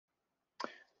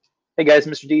Hey guys,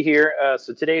 Mr. D here.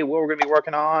 So today what we're going to be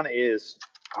working on is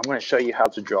I'm going to show you how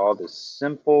to draw this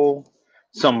simple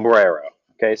sombrero.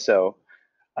 Okay, so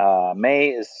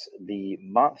May is the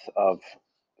month of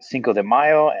Cinco de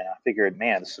Mayo, and I figured,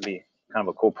 man, this would be kind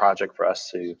of a cool project for us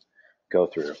to go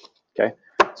through. Okay,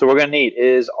 so what we're going to need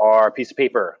is our piece of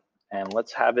paper, and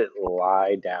let's have it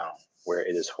lie down where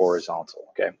it is horizontal.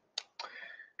 Okay,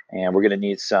 and we're going to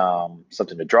need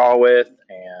something to draw with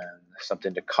and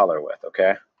something to color with.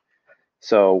 Okay.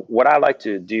 So what I like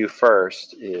to do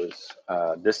first is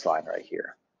this line right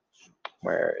here,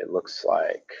 where it looks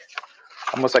like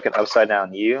almost like an upside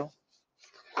down U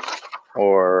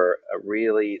or a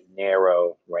really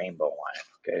narrow rainbow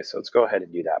line. Okay, so let's go ahead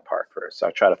and do that part first. So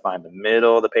I try to find the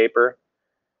middle of the paper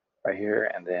right here,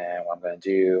 and then what I'm going to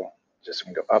do, just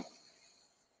going to go up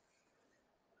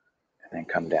and then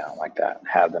come down like that.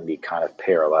 Have them be kind of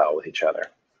parallel with each other.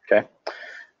 Okay,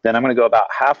 then I'm going to go about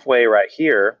halfway right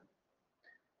here,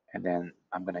 and then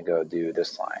I'm going to go do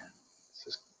this line.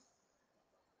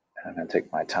 I'm going to take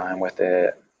my time with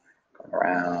it, go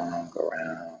around, go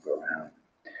around, go around.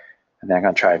 And then I'm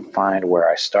going to try and find where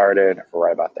I started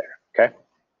right about there. Okay.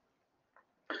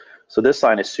 So this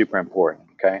line is super important.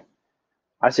 Okay.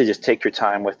 I say just take your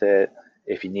time with it.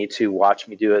 If you need to, watch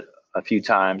me do it a few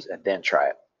times and then try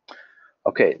it.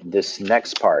 Okay. This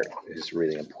next part is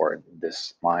really important.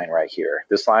 This line right here.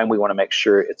 This line, we want to make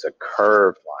sure it's a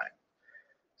curved line.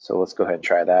 So let's go ahead and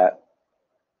try that.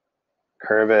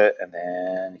 Curve it and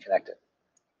then connect it.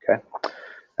 Okay.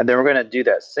 And then we're going to do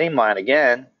that same line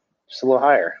again, just a little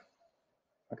higher,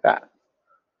 like that.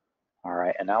 All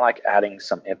right, and I like adding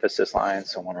some emphasis lines,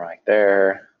 so one right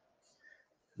there,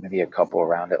 maybe a couple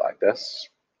around it like this,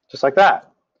 just like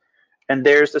that. And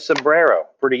there's the sombrero.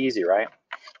 Pretty easy, right?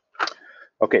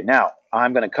 Okay, now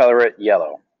I'm going to color it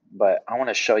yellow, but I want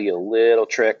to show you a little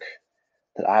trick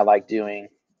that I like doing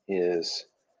is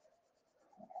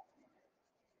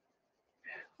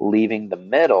leaving the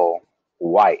middle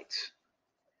white.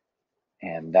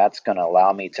 And that's going to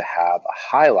allow me to have a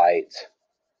highlight.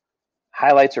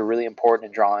 Highlights are really important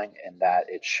in drawing in that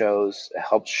it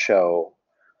helps show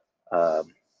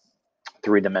um,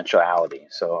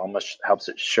 three-dimensionality. So it almost helps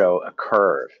it show a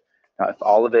curve. Now, if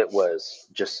all of it was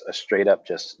just a straight up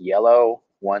just yellow,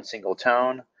 one single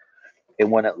tone, it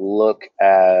wouldn't look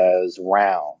as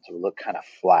round. It would look kind of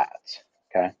flat.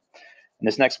 Okay. In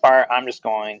this next part, I'm just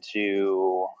going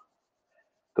to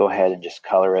go ahead and just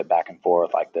color it back and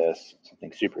forth like this.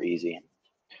 Something super easy.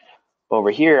 Over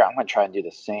here, I'm going to try and do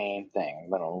the same thing. I'm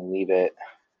going to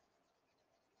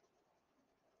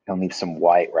leave some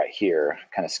white right here,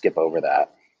 kind of skip over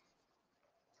that,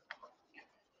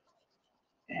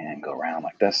 and go around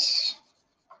like this.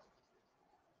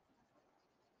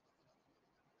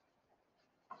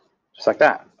 Just like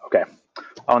that. Okay.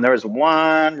 Oh, and there was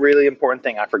one really important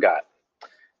thing I forgot.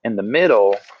 In the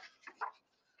middle,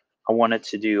 I wanted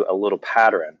to do a little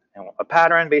pattern. And a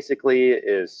pattern basically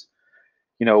is,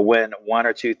 when one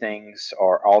or two things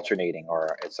are alternating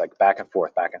or it's like back and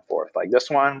forth, back and forth. Like this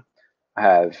one, I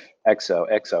have XO,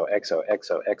 XO, XO,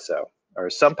 XO, XO. Or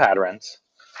some patterns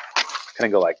kind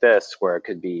of go like this, where it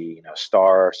could be,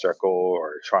 star, circle,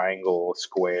 or triangle,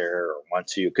 square, or 1,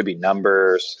 2. It could be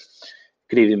numbers. It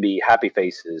could even be happy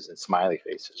faces and smiley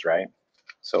faces, right?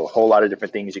 So a whole lot of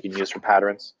different things you can use for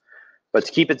patterns. But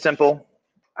to keep it simple,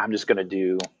 I'm just going to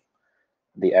do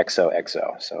the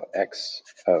XOXO. So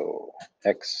XO,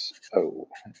 XO,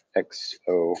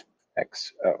 XO,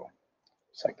 XO.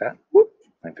 Just like that. Whoop.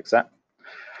 Let me fix that.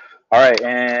 All right,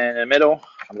 and in the middle,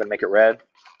 I'm going to make it red.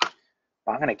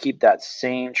 I'm going to keep that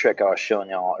same trick I was showing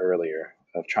y'all earlier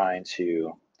of trying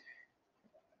to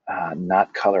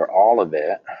not color all of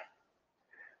it,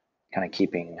 kind of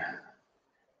keeping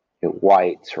it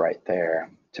white right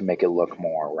there to make it look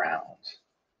more round.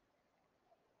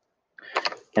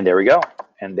 And there we go.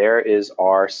 And there is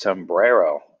our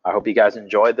sombrero. I hope you guys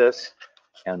enjoyed this,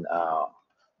 and I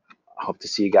hope to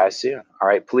see you guys soon. All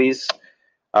right, please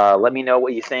let me know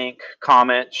what you think.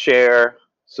 Comment, share,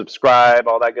 subscribe,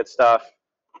 all that good stuff.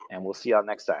 And we'll see y'all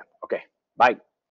next time. Okay, bye.